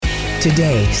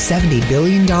Today, $70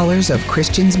 billion of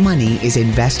Christians' money is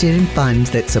invested in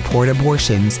funds that support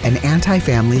abortions and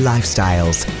anti-family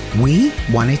lifestyles. We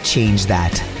want to change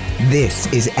that. This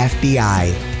is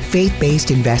FBI,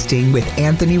 Faith-Based Investing with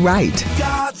Anthony Wright.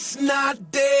 God's not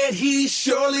dead, he's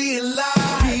surely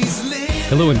alive. He's living.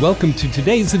 Hello and welcome to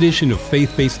today's edition of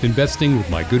Faith-Based Investing with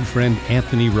my good friend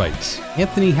Anthony Wright.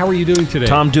 Anthony, how are you doing today?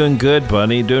 Tom, doing good,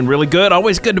 buddy. Doing really good.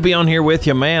 Always good to be on here with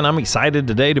you, man. I'm excited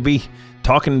today to be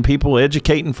talking to people,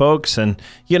 educating folks. And,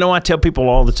 you know, I tell people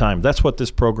all the time, that's what this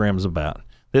program is about.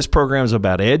 This program is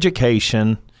about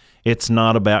education. It's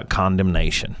not about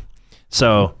condemnation.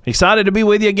 So excited to be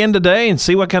with you again today and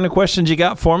see what kind of questions you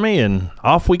got for me, and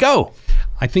off we go.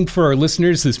 I think for our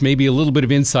listeners, this may be a little bit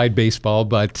of inside baseball,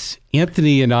 but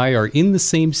Anthony and I are in the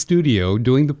same studio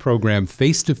doing the program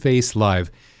face-to-face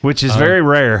live. Which is very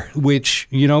rare. Which,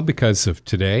 you know, because of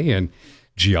today and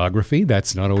geography,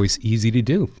 that's not always easy to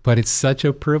do, but it's such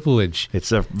a privilege.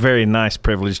 It's a very nice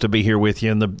privilege to be here with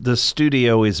you, and the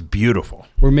studio is beautiful.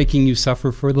 We're making you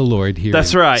suffer for the Lord here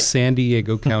That's in right. San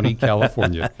Diego County,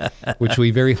 California, which we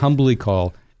very humbly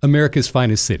call America's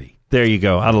finest city. There you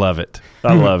go. I love it.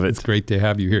 I love it. It's great to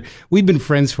have you here. We've been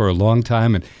friends for a long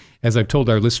time, and as I've told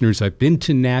our listeners, I've been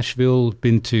to Nashville,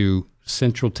 been to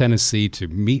Central Tennessee to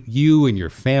meet you and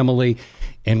your family,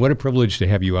 and what a privilege to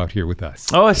have you out here with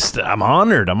us. Oh, I'm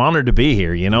honored. I'm honored to be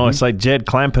here. You know, It's like Jed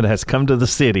Clampett has come to the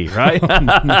city, right?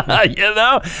 You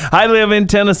know, I live in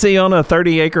Tennessee on a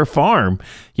 30-acre farm,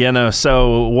 you know,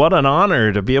 so what an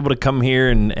honor to be able to come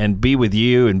here and be with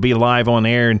you and be live on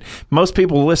air. And most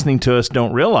people listening to us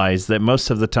don't realize that most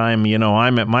of the time, you know,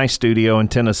 I'm at my studio in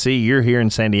Tennessee, you're here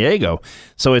in San Diego.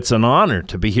 So it's an honor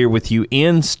to be here with you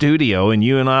in studio and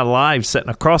you and I live sitting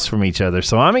across from each other.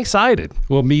 So I'm excited.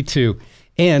 Well, me too.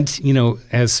 And, you know,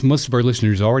 as most of our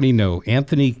listeners already know,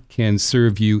 Anthony can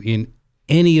serve you in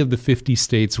any of the 50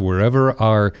 states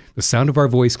wherever the sound of our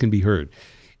voice can be heard.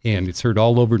 And it's heard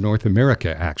all over North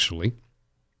America, actually,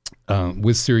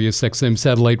 with Sirius XM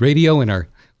satellite radio and our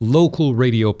local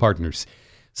radio partners.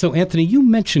 So, Anthony, you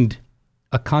mentioned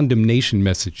a condemnation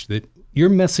message, that your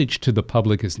message to the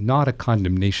public is not a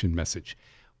condemnation message.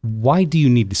 Why do you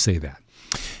need to say that?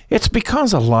 It's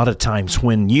because a lot of times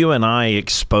when you and I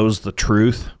expose the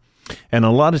truth, and a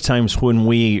lot of times when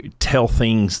we tell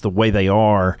things the way they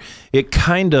are, it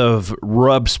kind of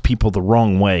rubs people the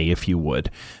wrong way, if you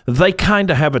would. They kind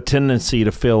of have a tendency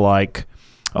to feel like,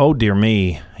 oh, dear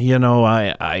me, you know,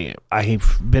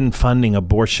 I've been funding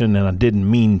abortion and I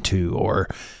didn't mean to, or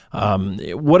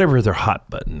whatever their hot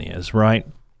button is, right?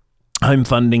 I'm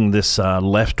funding this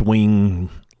left-wing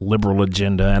liberal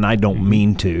agenda, and I don't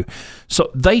mean to.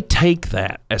 So they take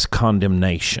that as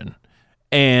condemnation.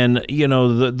 And, you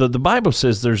know, the Bible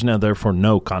says there's now therefore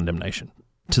no condemnation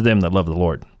to them that love the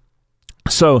Lord.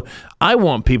 So I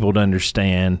want people to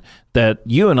understand that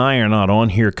you and I are not on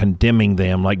here condemning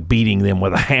them, like beating them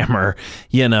with a hammer.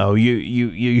 You know,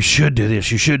 you should do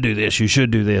this, you should do this, you should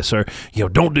do this, or, you know,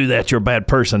 don't do that, you're a bad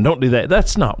person, don't do that.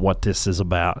 That's not what this is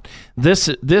about. This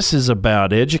is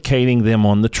about educating them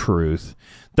on the truth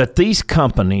that these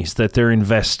companies that they're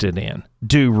invested in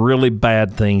do really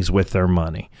bad things with their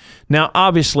money. Now,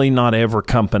 obviously, not every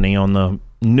company on the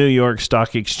New York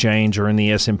Stock Exchange or in the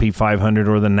S&P 500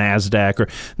 or the NASDAQ, or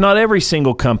not every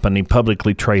single company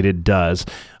publicly traded does.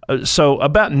 So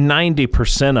about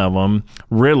 90% of them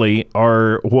really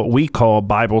are what we call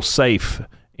Bible safe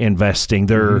investing.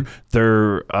 They're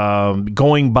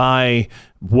going by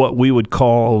what we would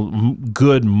call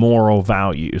good moral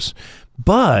values.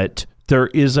 But there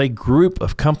is a group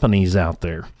of companies out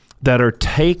there that are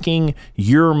taking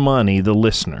your money, the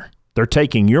listener. They're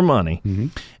taking your money,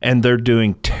 and they're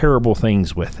doing terrible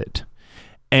things with it.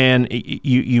 And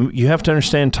you have to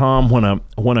understand, Tom,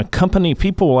 when a company,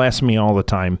 people will ask me all the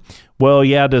time, well,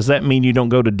 yeah, does that mean you don't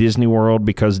go to Disney World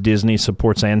because Disney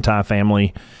supports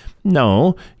anti-family?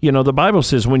 No. You know, the Bible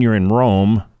says when you're in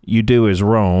Rome, you do as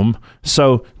Rome.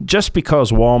 So just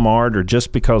because Walmart or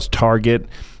just because Target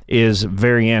is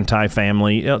very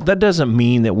anti-family, you know, that doesn't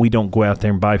mean that we don't go out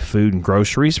there and buy food and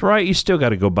groceries, right? You still got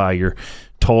to go buy your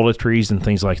toiletries and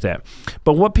things like that.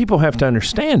 But what people have to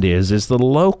understand is the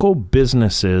local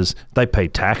businesses, they pay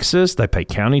taxes, they pay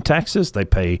county taxes, they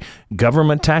pay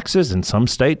government taxes. In some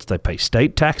states, they pay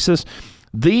state taxes.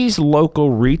 These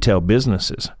local retail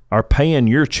businesses are paying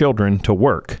your children to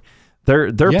work.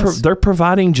 They're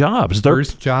providing jobs.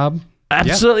 First job.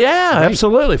 Absolutely, yeah, right.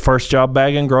 Absolutely. First job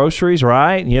bagging groceries,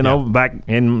 right? You know, back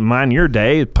in your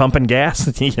day, pumping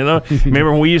gas, you know.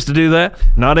 Remember when we used to do that?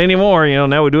 Not anymore, you know,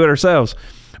 now we do it ourselves.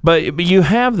 But you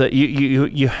have that.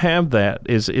 You have that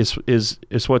is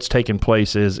what's taking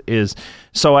place. Is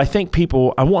so I think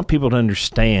I want people to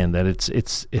understand that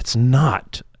it's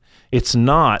not.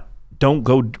 Don't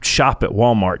go shop at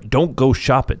Walmart. Don't go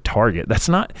shop at Target. That's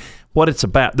not what it's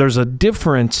about. There's a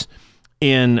difference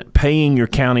in paying your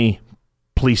county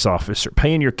police officer,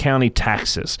 paying your county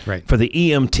taxes, right, for the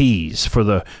EMTs, for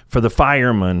the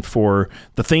firemen, for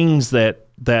the things that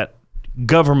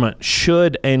government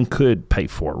should and could pay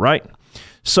for, right?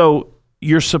 So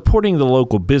you're supporting the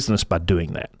local business by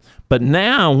doing that. But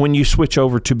now when you switch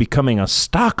over to becoming a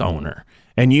stock owner,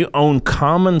 and you own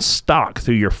common stock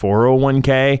through your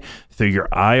 401k, through your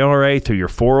IRA, through your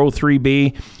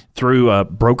 403b, through a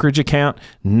brokerage account,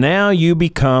 now you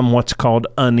become what's called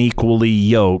unequally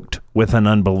yoked with an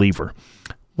unbeliever.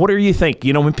 What do you think?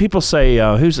 You know, when people say,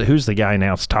 who's the guy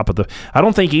now? It's top of the. I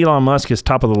don't think Elon Musk is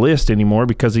top of the list anymore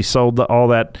because he sold all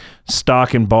that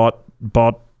stock and bought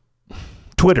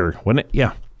Twitter, wasn't it?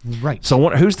 Yeah. Right.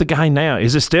 So who's the guy now?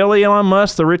 Is it still Elon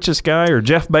Musk, the richest guy, or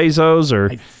Jeff Bezos?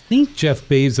 Or I think Jeff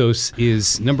Bezos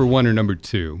is number one or number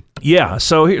two. Yeah.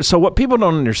 So what people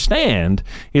don't understand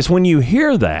is when you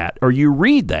hear that, or you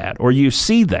read that, or you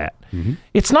see that,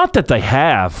 it's not that they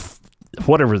have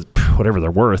whatever they're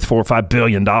worth, $4 or $5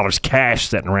 billion cash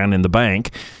sitting around in the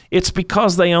bank. It's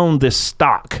because they own this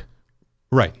stock.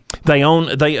 Right. They own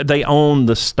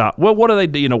the stock. Well, what do they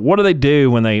do? You know, what do they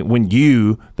do when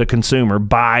you, the consumer,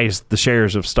 buys the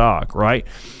shares of stock, right?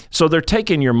 So they're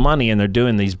taking your money and they're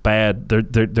doing these bad.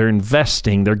 They're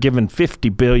investing. They're giving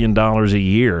 $50 billion a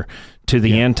year to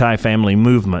the anti-family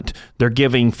movement. They're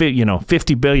giving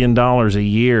 $50 billion a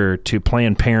year to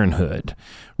Planned Parenthood,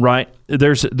 right?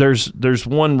 There's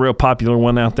one real popular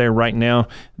one out there right now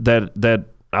that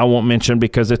I won't mention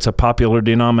because it's a popular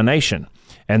denomination.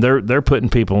 And they're putting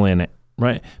people in it,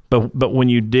 right? But when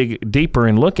you dig deeper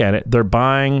and look at it, they're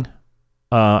buying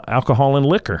alcohol and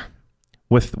liquor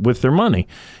with their money.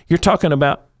 You're talking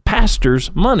about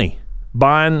pastors' money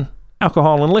buying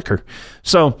alcohol and liquor.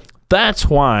 So that's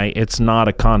why it's not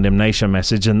a condemnation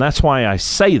message, and that's why I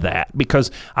say that,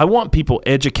 because I want people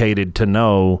educated to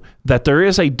know that there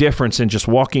is a difference in just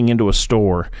walking into a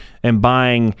store and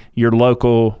buying your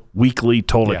local weekly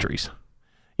toiletries. Yeah.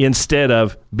 Instead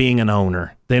of being an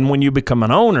owner. Then when you become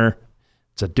an owner,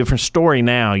 it's a different story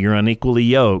now. You're unequally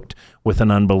yoked with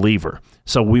an unbeliever.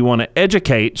 So we want to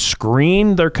educate,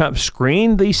 screen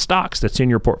these stocks that's in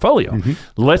your portfolio. Mm-hmm.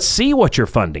 Let's see what you're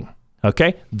funding,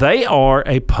 okay? They are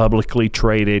a publicly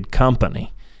traded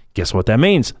company. Guess what that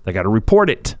means? They got to report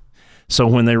it. So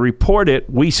when they report it,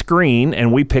 we screen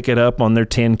and we pick it up on their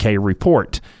 10K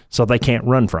report so they can't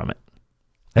run from it.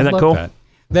 Isn't that cool?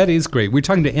 That is great. We're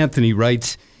talking to Anthony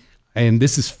Wright, and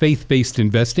this is Faith-Based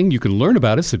Investing. You can learn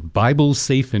about us at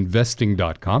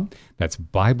BibleSafeInvesting.com. That's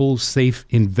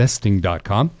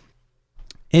BibleSafeInvesting.com.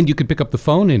 And you can pick up the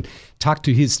phone and talk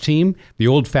to his team the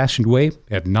old-fashioned way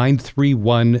at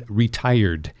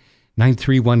 931-RETIRED.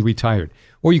 931-RETIRED.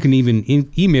 Or you can even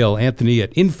email Anthony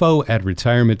at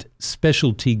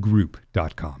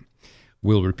info@retirementspecialtygroup.com.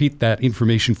 We'll repeat that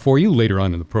information for you later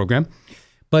on in the program.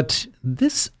 But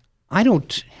I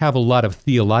don't have a lot of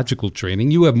theological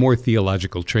training. You have more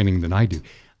theological training than I do.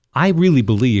 I really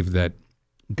believe that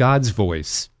God's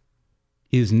voice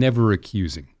is never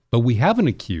accusing. But we have an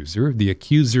accuser, the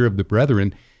accuser of the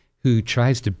brethren, who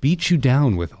tries to beat you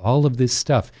down with all of this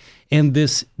stuff. And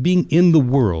this being in the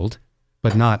world,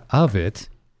 but not of it,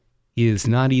 is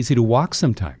not easy to walk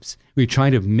sometimes. We're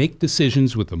trying to make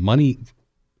decisions with the money,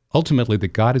 ultimately,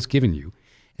 that God has given you,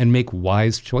 and make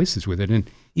wise choices with it.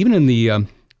 And even in the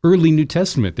early New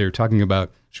Testament, they're talking about,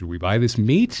 should we buy this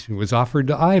meat? It was offered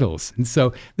to idols. And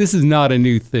so this is not a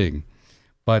new thing.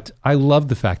 But I love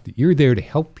the fact that you're there to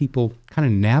help people kind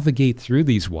of navigate through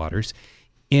these waters.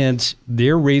 And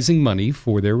they're raising money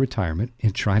for their retirement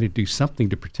and trying to do something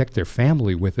to protect their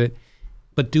family with it,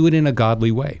 but do it in a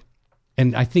godly way.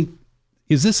 And I think,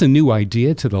 is this a new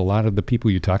idea to a lot of the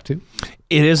people you talk to?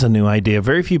 It is a new idea.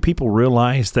 Very few people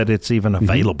realize that it's even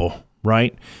available,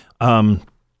 right?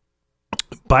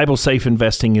 Bible safe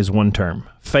investing is one term.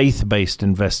 Faith-based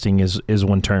investing is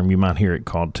one term you might hear it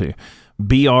called too.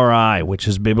 BRI, which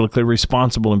is biblically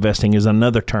responsible investing, is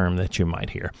another term that you might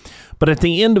hear. But at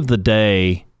the end of the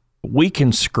day, we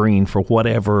can screen for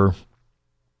whatever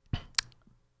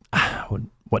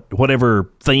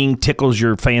thing tickles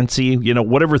your fancy,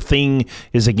 whatever thing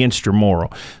is against your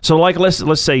moral. So like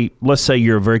let's say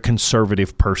you're a very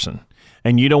conservative person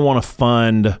and you don't want to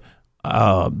fund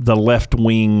the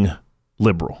left-wing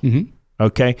liberal. Mm-hmm.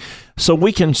 Okay? So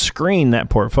we can screen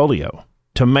that portfolio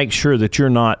to make sure that you're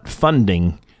not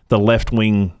funding the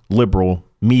left-wing liberal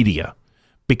media,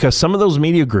 because some of those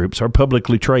media groups are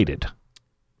publicly traded.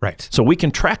 Right. So we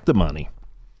can track the money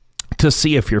to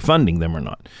see if you're funding them or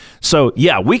not. So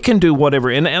yeah, we can do whatever.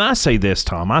 And I say this,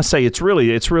 Tom, I say it's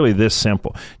really this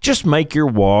simple. Just make your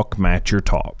walk match your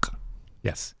talk.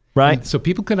 Yes. Right. And so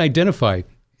people can identify,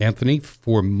 Anthony,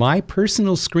 for my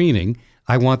personal screening,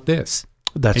 I want this.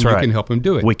 That's and right. You can help them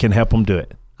do it. We can help them do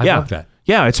it. I love that.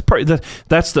 Yeah,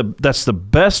 that's the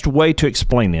best way to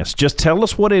explain this. Just tell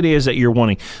us what it is that you're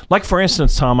wanting. Like for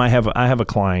instance, Tom, I have a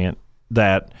client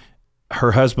that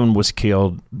her husband was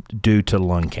killed due to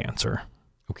lung cancer.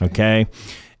 Okay?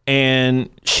 And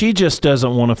she just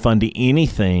doesn't want to fund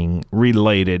anything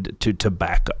related to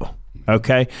tobacco.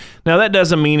 Okay? Now that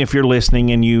doesn't mean if you're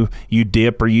listening and you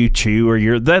dip or you chew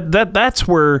or that's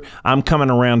where I'm coming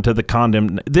around to the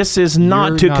condemn. This is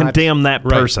not condemn that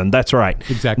person. Right. That's right.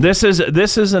 Exactly.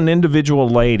 This is an individual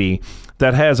lady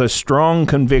that has a strong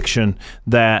conviction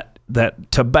that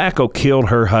tobacco killed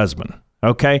her husband.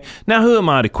 Okay. Now, who am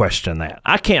I to question that?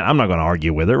 I'm not going to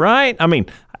argue with it, right? I mean,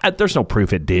 there's no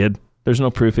proof it did. There's no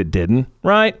proof it didn't,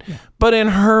 right? Yeah. But in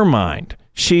her mind,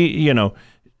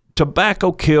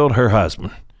 tobacco killed her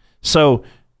husband. So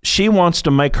she wants to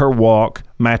make her walk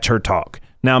match her talk.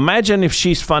 Now, imagine if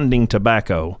she's funding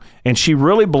tobacco and she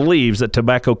really believes that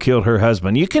tobacco killed her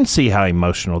husband. You can see how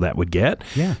emotional that would get.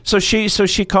 Yeah. So she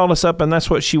called us up, and that's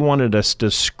what she wanted us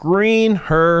to screen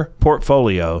her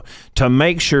portfolio to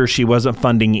make sure she wasn't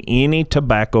funding any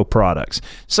tobacco products.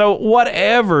 So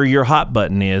whatever your hot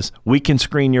button is, we can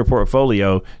screen your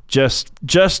portfolio just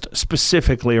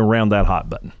specifically around that hot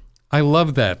button. I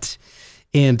love that.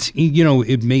 And,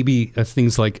 it may be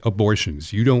things like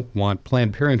abortions. You don't want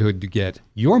Planned Parenthood to get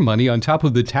your money on top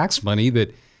of the tax money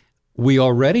that we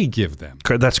already give them.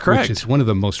 That's correct. Which is one of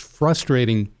the most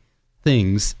frustrating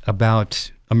things about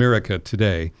America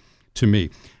today to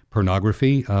me.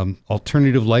 Pornography,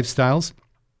 alternative lifestyles,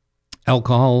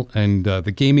 alcohol and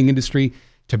the gaming industry,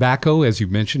 tobacco, as you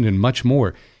mentioned, and much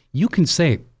more. You can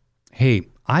say, hey,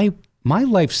 my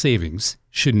life savings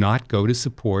should not go to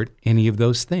support any of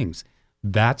those things.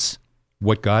 That's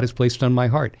what God has placed on my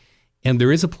heart. And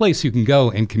there is a place you can go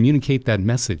and communicate that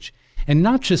message. And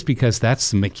not just because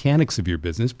that's the mechanics of your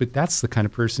business, but that's the kind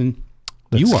of person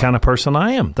you are. That's the kind of person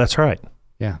I am. That's right.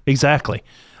 Yeah. Exactly.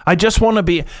 I just want to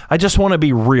be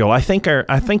real. I think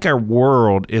our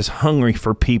world is hungry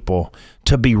for people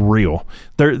to be real.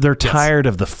 They're tired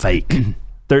of the fake.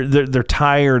 They're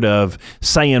tired of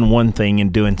saying one thing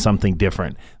and doing something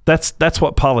different. That's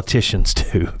what politicians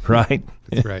do, right?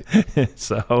 That's right.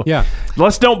 So yeah,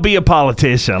 let's don't be a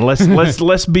politician.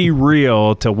 Let's be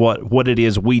real to what it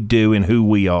is we do and who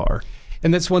we are.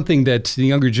 And that's one thing that the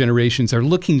younger generations are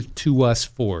looking to us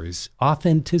for is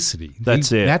authenticity.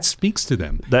 That's it. That speaks to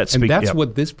them. That's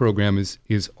what this program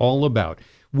is all about.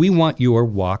 We want your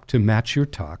walk to match your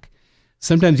talk.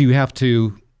 Sometimes you have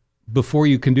to, before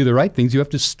you can do the right things, you have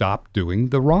to stop doing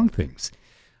the wrong things.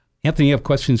 Anthony, I have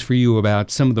questions for you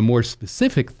about some of the more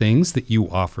specific things that you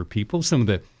offer people, some of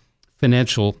the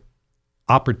financial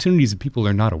opportunities that people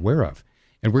are not aware of.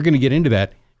 And we're going to get into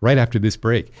that right after this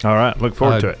break. All right. Look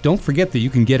forward to it. Don't forget that you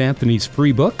can get Anthony's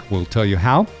free book. We'll tell you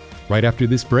how right after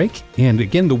this break. And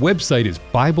again, the website is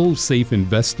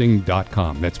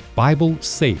BibleSafeInvesting.com. That's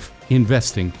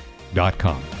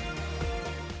BibleSafeInvesting.com.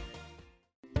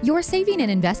 You're saving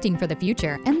and investing for the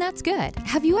future, and that's good.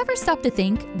 Have you ever stopped to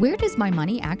think, where does my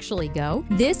money actually go?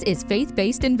 This is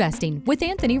Faith-Based Investing with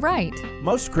Anthony Wright.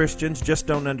 Most Christians just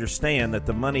don't understand that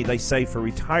the money they save for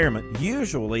retirement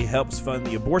usually helps fund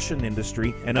the abortion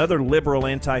industry and other liberal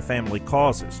anti-family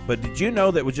causes. But did you know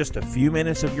that with just a few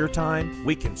minutes of your time,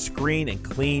 we can screen and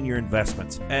clean your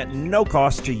investments at no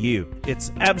cost to you?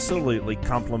 It's absolutely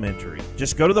complimentary.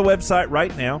 Just go to the website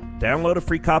right now, download a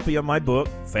free copy of my book,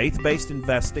 Faith-Based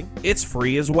Investing. It's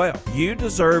free as well. You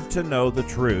deserve to know the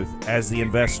truth as the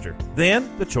investor.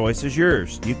 Then the choice is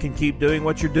yours. You can keep doing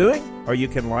what you're doing, or you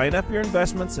can line up your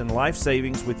investments and life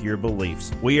savings with your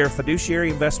beliefs. We are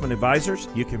fiduciary investment advisors.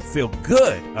 You can feel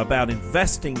good about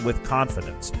investing with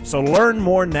confidence. So learn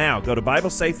more now. Go to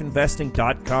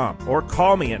BibleSafeInvesting.com or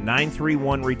call me at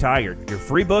 931-RETIRED. Your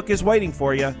free book is waiting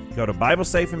for you. Go to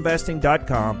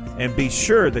BibleSafeInvesting.com and be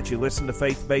sure that you listen to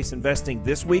Faith-Based Investing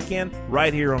this weekend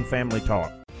right here on Family Talk.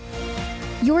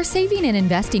 You're saving and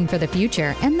investing for the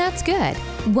future, and that's good.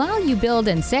 While you build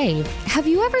and save, have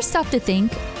you ever stopped to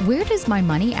think, where does my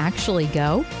money actually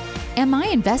go? Am I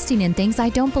investing in things I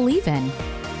don't believe in?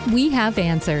 We have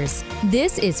answers.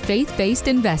 This is Faith-Based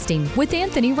Investing with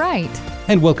Anthony Wright.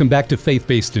 And welcome back to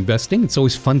Faith-Based Investing. It's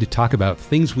always fun to talk about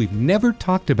things we've never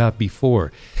talked about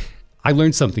before. I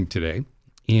learned something today,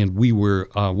 and we were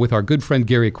with our good friend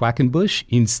Gary Quackenbush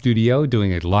in studio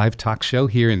doing a live talk show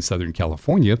here in Southern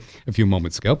California a few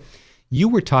moments ago. You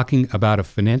were talking about a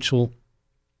financial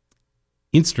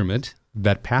instrument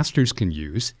that pastors can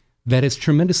use that is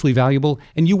tremendously valuable,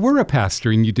 and you were a pastor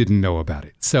and you didn't know about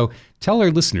it. So tell our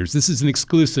listeners, this is an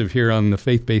exclusive here on the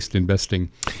Faith-Based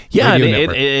Investing Radio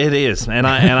Network. It is, and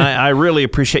I really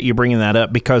appreciate you bringing that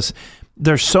up, because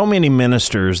there's so many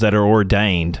ministers that are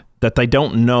ordained that they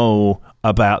don't know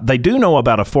about. They do know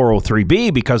about a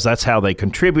 403B because that's how they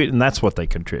contribute, and that's what they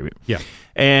contribute. Yeah.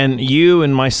 And you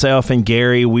and myself and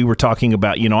Gary, we were talking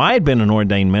about, I had been an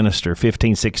ordained minister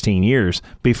 15, 16 years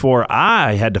before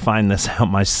I had to find this out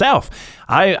myself.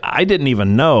 I didn't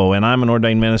even know, and I'm an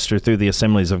ordained minister through the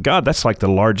Assemblies of God. That's like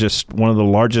one of the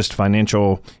largest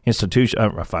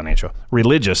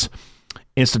religious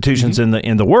institutions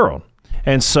in the world.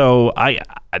 And so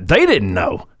they didn't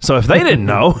know. So if they didn't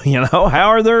know, how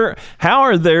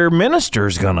are their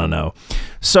ministers going to know?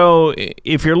 So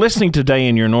if you're listening today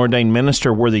and you're an ordained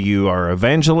minister, whether you are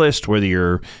evangelist, whether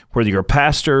you're a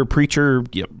pastor, preacher,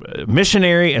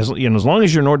 missionary, as long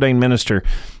as you're an ordained minister,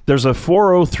 there's a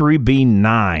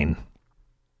 403B9.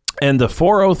 And the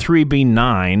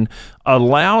 403B9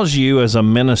 allows you as a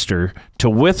minister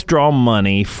to withdraw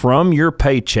money from your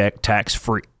paycheck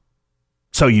tax-free.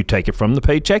 So you take it from the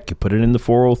paycheck, you put it in the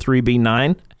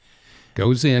 403B9.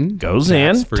 Goes in,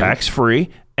 tax-free.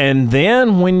 And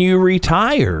then when you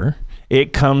retire,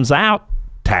 it comes out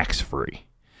tax-free.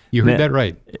 You heard that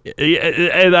right.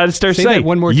 And I start Say saying, that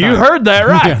one more time. You heard that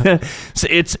right. So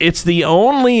it's the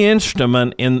only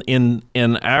instrument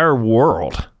in our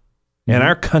world, in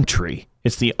our country.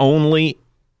 It's the only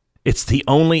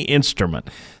instrument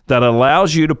that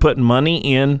allows you to put money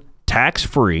in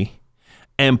tax-free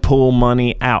and pull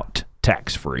money out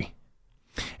tax-free.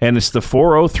 And it's the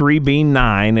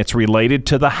 403B9. It's related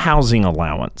to the housing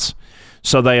allowance.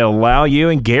 So they allow you,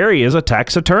 and Gary is a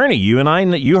tax attorney. You and I,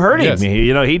 you heard him. Yes.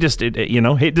 He just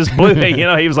blew me.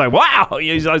 He was like, wow.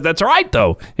 He's like, that's right,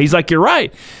 though. He's like, you're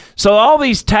right. So all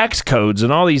these tax codes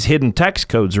and all these hidden tax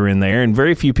codes are in there, and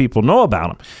very few people know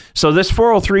about them. So this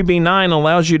 403B9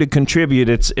 allows you to contribute.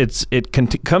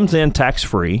 It comes in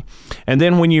tax-free, and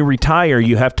then when you retire,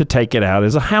 you have to take it out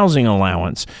as a housing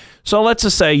allowance. So let's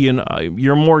just say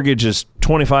your mortgage is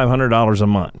 $2,500 a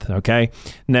month, okay?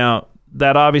 Now,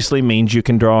 that obviously means you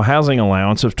can draw a housing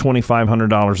allowance of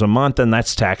 $2,500 a month, and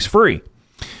that's tax-free.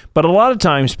 But a lot of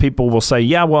times people will say,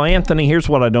 yeah, well, Anthony, here's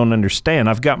what I don't understand.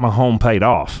 I've got my home paid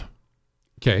off.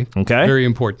 Okay. Very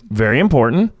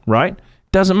important, right?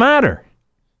 Doesn't matter.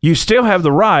 You still have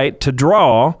the right to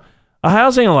draw a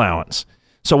housing allowance.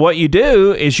 So what you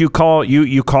do is you call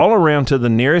around to the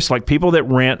nearest, like people that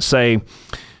rent, say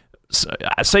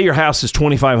your house is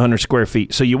 2,500 square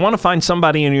feet. So you want to find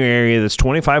somebody in your area that's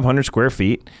 2,500 square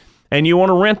feet, and you want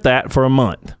to rent that for a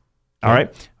month. All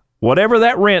right? Whatever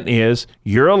that rent is,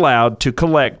 you're allowed to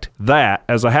collect that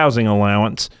as a housing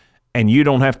allowance, and you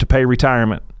don't have to pay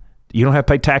retirement. You don't have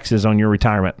to pay taxes on your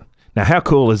retirement. Now, how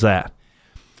cool is that?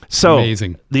 So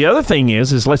amazing. The other thing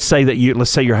is let's say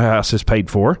your house is paid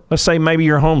for. Let's say maybe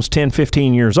your home's 10,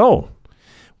 15 years old.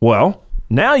 Well,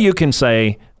 now you can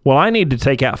say, well, I need to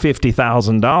take out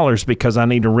 $50,000 because I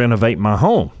need to renovate my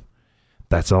home.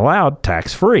 That's allowed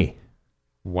tax-free.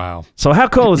 Wow. So how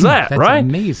cool is that, That's right?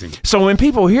 amazing. So when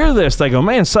people hear this, they go,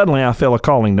 "Man, suddenly I feel a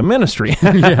calling to ministry."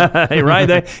 Right?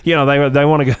 They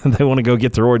want to go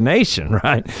get their ordination,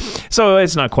 right? So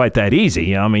it's not quite that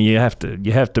easy. I mean, you have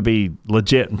to be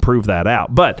legit and prove that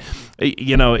out. But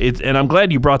and I'm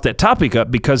glad you brought that topic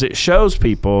up, because it shows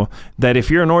people that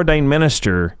if you're an ordained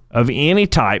minister of any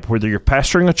type, whether you're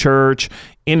pastoring a church,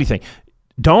 anything,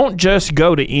 don't just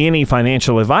go to any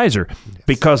financial advisor,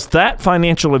 because that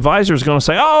financial advisor is going to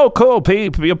say, "Oh, cool,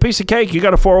 piece of cake, you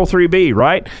got a 403B,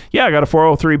 right? Yeah, I got a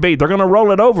 403B." They're going to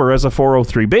roll it over as a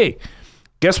 403B.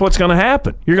 Guess what's going to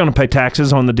happen? You're going to pay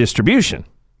taxes on the distribution.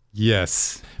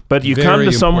 Yes. But you come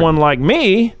to someone like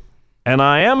me, and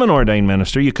I am an ordained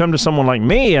minister. You come to someone like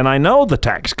me, and I know the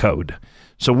tax code.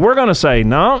 So we're going to say,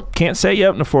 "No, can't set you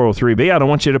up in a 403B. I don't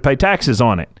want you to pay taxes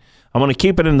on it. I'm going to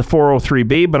keep it in the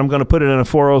 403B, but I'm going to put it in a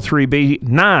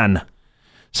 403B9.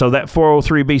 So that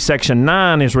 403B Section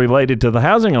 9 is related to the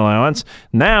housing allowance.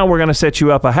 Now we're going to set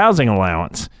you up a housing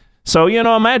allowance. So,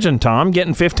 imagine, Tom,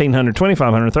 getting $1,500,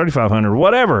 $2,500, $3,500,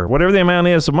 whatever the amount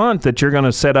is a month that you're going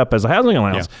to set up as a housing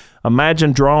allowance. Yeah.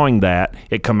 Imagine drawing that.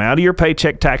 It come out of your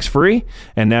paycheck tax-free,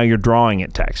 and now you're drawing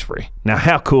it tax-free. Now,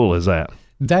 how cool is that?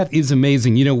 That is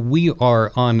amazing. We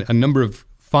are on a number of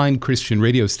fine Christian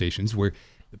radio stations where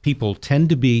the people tend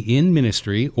to be in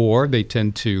ministry, or they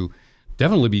tend to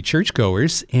definitely be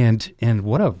churchgoers, and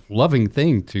what a loving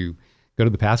thing to go to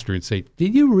the pastor and say,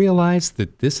 did you realize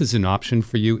that this is an option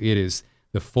for you? It is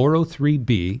the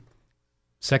 403B,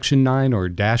 Section 9 or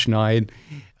Dash 9.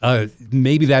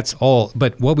 Maybe that's all.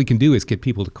 But what we can do is get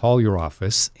people to call your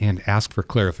office and ask for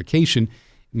clarification,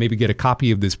 maybe get a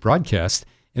copy of this broadcast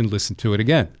and listen to it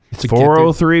again. It's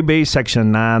 403B,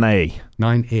 Section 9A.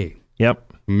 9A.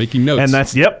 Yep. I'm making notes.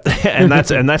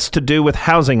 And that's to do with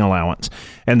housing allowance.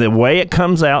 And the way it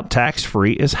comes out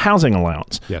tax-free is housing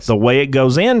allowance. Yes. The way it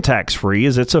goes in tax-free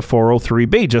is it's a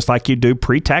 403B, just like you do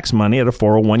pre-tax money at a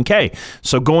 401k.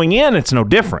 So going in, it's no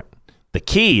different. The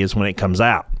key is when it comes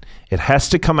out. It has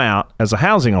to come out as a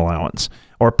housing allowance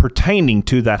or pertaining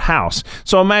to that house.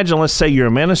 So imagine, let's say you're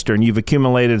a minister and you've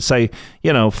accumulated, say,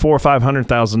 $400,000 or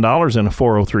 $500,000 in a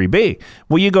 403B.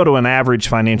 Well, you go to an average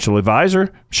financial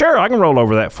advisor. Sure, I can roll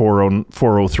over that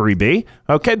 403B.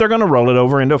 Okay, they're going to roll it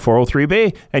over into a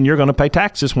 403B, and you're going to pay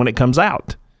taxes when it comes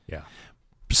out. Yeah.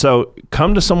 So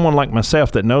come to someone like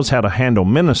myself that knows how to handle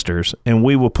ministers, and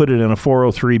we will put it in a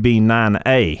 403B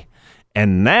 9A,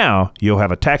 and now you'll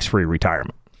have a tax-free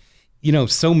retirement.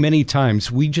 So many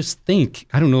times we just think,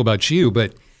 I don't know about you,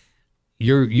 but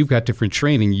you've got different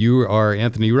training. You are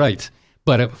Anthony Wright.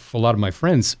 But for a lot of my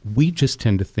friends, we just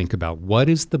tend to think about what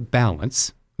is the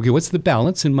balance? Okay, what's the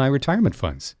balance in my retirement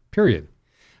funds, period.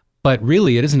 But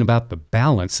really, it isn't about the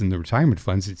balance in the retirement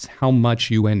funds. It's how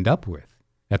much you end up with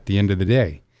at the end of the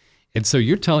day. And so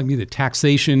you're telling me that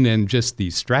taxation and just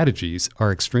these strategies are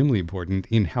extremely important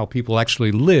in how people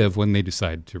actually live when they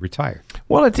decide to retire.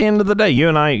 Well, at the end of the day,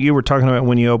 you were talking about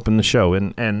when you opened the show,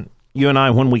 and you and I,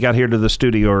 when we got here to the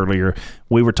studio earlier,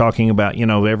 we were talking about,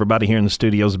 everybody here in the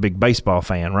studio is a big baseball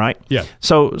fan, right? Yeah.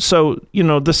 So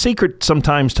the secret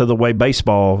sometimes to the way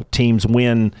baseball teams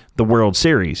win the World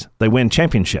Series, they win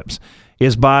championships,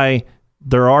 is by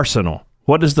their arsenal.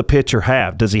 What does the pitcher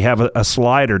have? Does he have a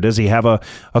slider? Does he have a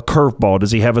curveball?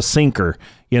 Does he have a sinker?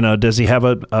 Does he have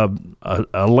a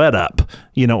let up?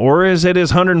 Or is it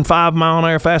his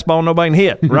 105-mile-an-hour fastball nobody can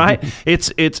hit? Right?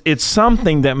 It's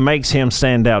something that makes him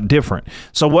stand out different.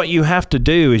 So what you have to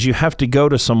do is you have to go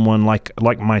to someone like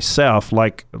myself,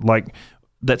 like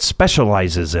that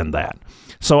specializes in that.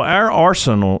 So our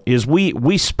arsenal is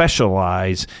we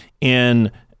specialize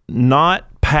in not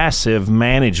passive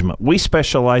management. We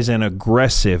specialize in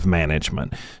aggressive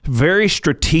management, very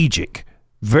strategic,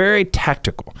 very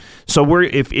tactical. So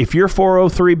if you're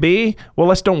 403B, well,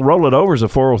 let's don't roll it over as a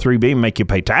 403B and make you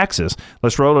pay taxes.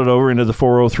 Let's roll it over into the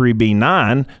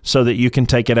 403B9 so that you can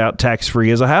take it out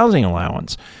tax-free as a housing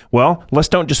allowance. Well, let's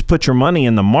don't just put your money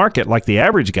in the market like the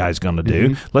average guy's going to do.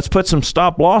 Mm-hmm. Let's put some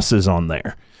stop losses on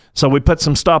there. So we put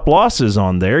some stop losses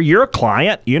on there. You're a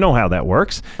client. You know how that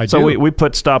works. So we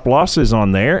put stop losses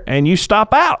on there, and you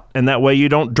stop out. And that way you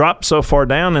don't drop so far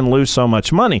down and lose so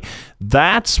much money.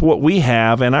 That's what we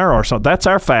have in our arsenal. That's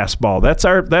our fastball. That's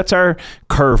our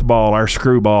curveball, our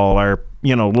screwball, our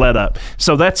let up.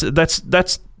 So that's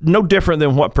no different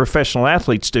than what professional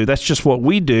athletes do. That's just what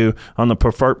we do on the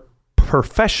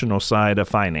professional side of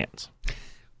finance.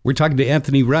 We're talking to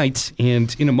Anthony Wright,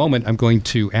 and in a moment, I'm going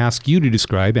to ask you to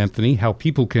describe, Anthony, how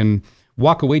people can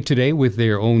walk away today with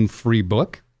their own free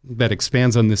book that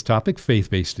expands on this topic,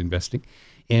 faith-based investing,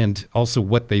 and also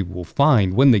what they will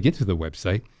find when they get to the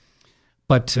website.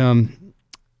 But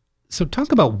so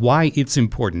talk about why it's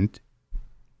important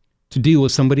to deal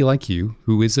with somebody like you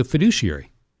who is a fiduciary.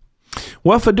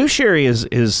 Well, fiduciary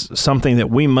is something that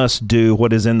we must do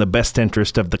what is in the best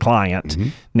interest of the client. Mm-hmm.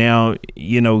 Now,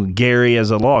 Gary, as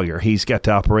a lawyer, he's got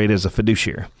to operate as a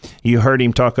fiduciary. You heard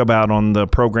him talk about on the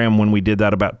program when we did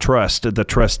that about trust. The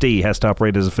trustee has to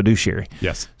operate as a fiduciary.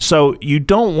 Yes. So you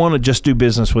don't want to just do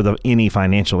business with any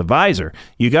financial advisor.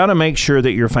 You got to make sure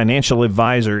that your financial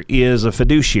advisor is a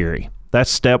fiduciary. That's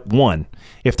step one.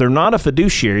 If they're not a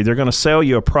fiduciary, they're going to sell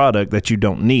you a product that you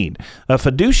don't need. A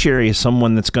fiduciary is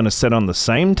someone that's going to sit on the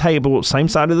same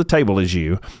side of the table as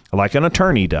you, like an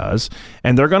attorney does,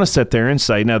 and they're going to sit there and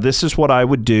say, now, this is what I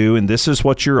would do, and this is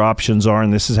what your options are,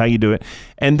 and this is how you do it.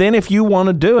 And then if you want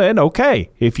to do it, okay.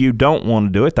 If you don't want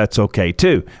to do it, that's okay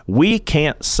too. We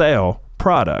can't sell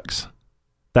products.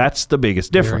 That's the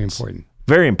biggest difference. Very important.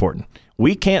 Very important.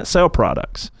 We can't sell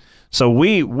products. So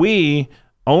we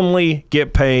only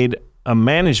get paid a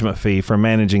management fee for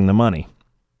managing the money.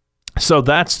 So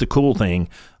that's the cool thing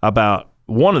about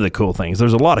one of the cool things.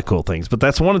 There's a lot of cool things, but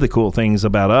that's one of the cool things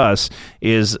about us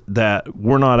is that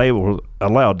we're not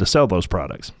allowed to sell those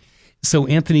products. So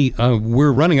Anthony,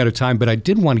 we're running out of time, but I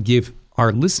did want to give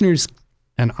our listeners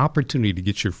an opportunity to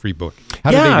get your free book. How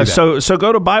do they do that? So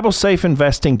go to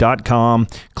BibleSafeInvesting.com,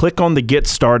 click on the Get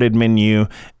Started menu,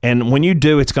 and when you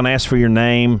do, it's going to ask for your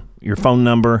name, your phone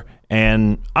number,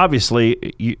 And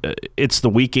obviously, it's the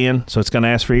weekend, so it's going to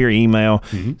ask for your email.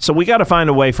 Mm-hmm. So we got to find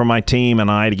a way for my team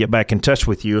and I to get back in touch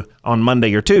with you on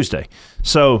Monday or Tuesday.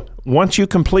 So once you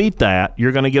complete that,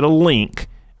 you're going to get a link,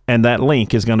 and that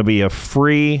link is going to be a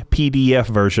free PDF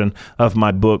version of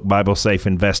my book, Bible Safe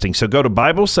Investing. So go to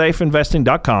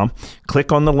BibleSafeInvesting.com,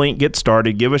 click on the link, get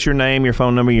started, give us your name, your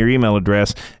phone number, your email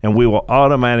address, and we will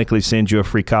automatically send you a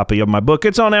free copy of my book.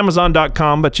 It's on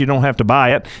Amazon.com, but you don't have to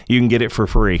buy it. You can get it for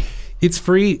free. It's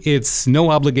free. It's no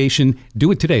obligation.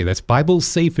 Do it today. That's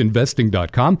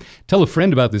BibleSafeInvesting.com. Tell a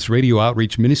friend about this radio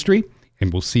outreach ministry,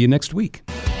 and we'll see you next week.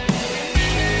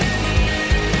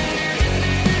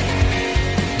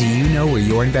 Do you know where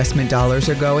your investment dollars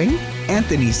are going?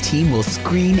 Anthony's team will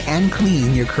screen and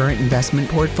clean your current investment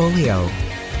portfolio.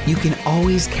 You can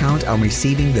always count on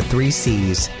receiving the 3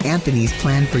 C's. Anthony's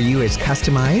plan for you is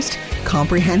customized,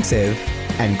 comprehensive,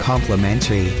 and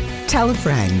complimentary. Tell a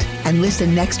friend and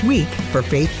listen next week for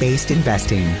Faith-Based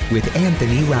Investing with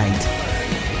Anthony Wright.